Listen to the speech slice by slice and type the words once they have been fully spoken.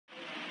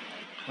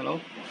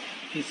Hello,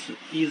 it's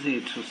easy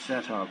to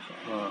set up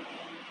a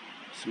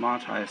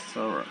smarteye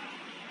server.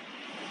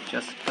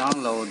 Just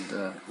download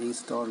the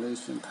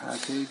installation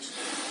package,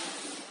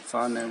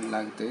 file name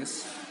like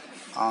this,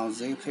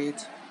 unzip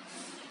it,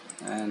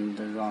 and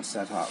run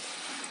setup.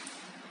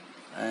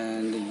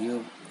 And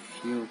you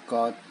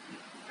got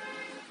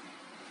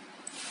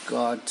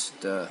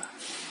the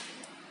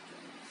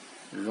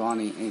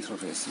running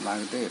interface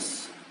like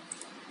this.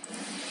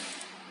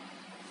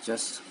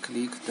 Just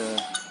click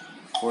the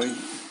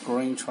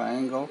green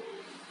triangle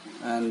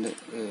and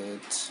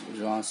it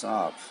runs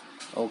up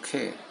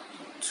OK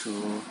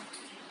to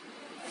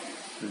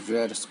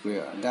red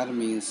square. That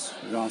means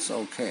runs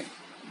OK.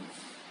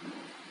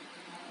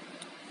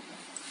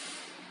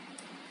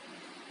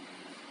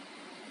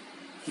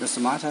 The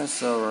smarteye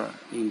server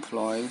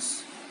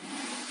employs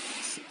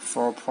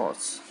 4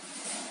 ports.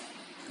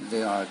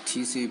 They are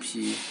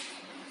TCP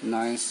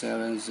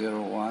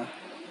 9701,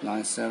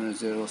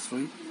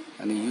 9703,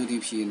 and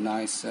UDP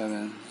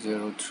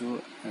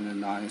 9702 and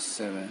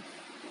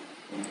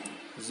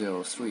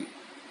 9703.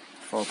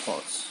 4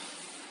 ports.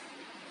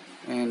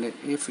 And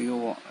if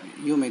you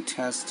may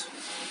test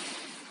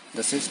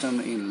the system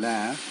in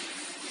LAN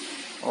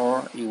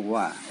or in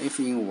WAN. If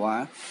in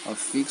WAN, a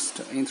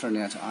fixed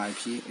internet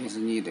IP is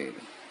needed.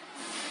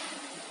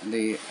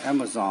 The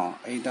Amazon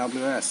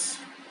AWS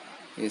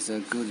is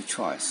a good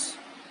choice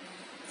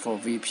for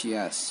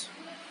VPS.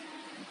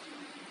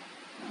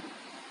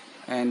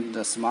 And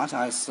the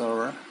smarteye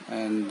server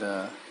and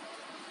the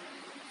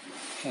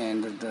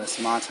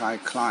smarteye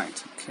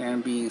client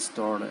can be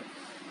installed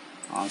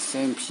on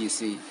same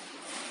PC.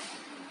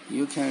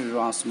 You can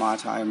run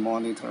smarteye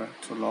monitor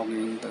to log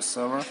in the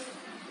server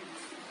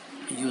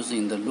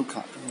using the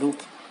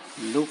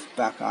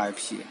loopback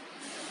IP.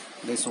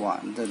 This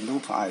one, the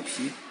loop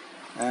IP,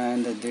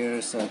 and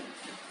there's a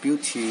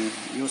built-in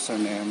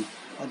username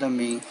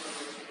admin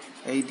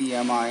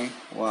ADMI,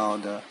 while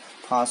the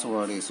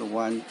password is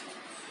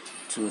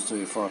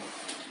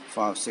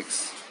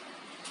 1234556,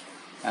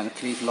 and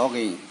click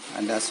login,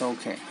 and that's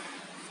OK.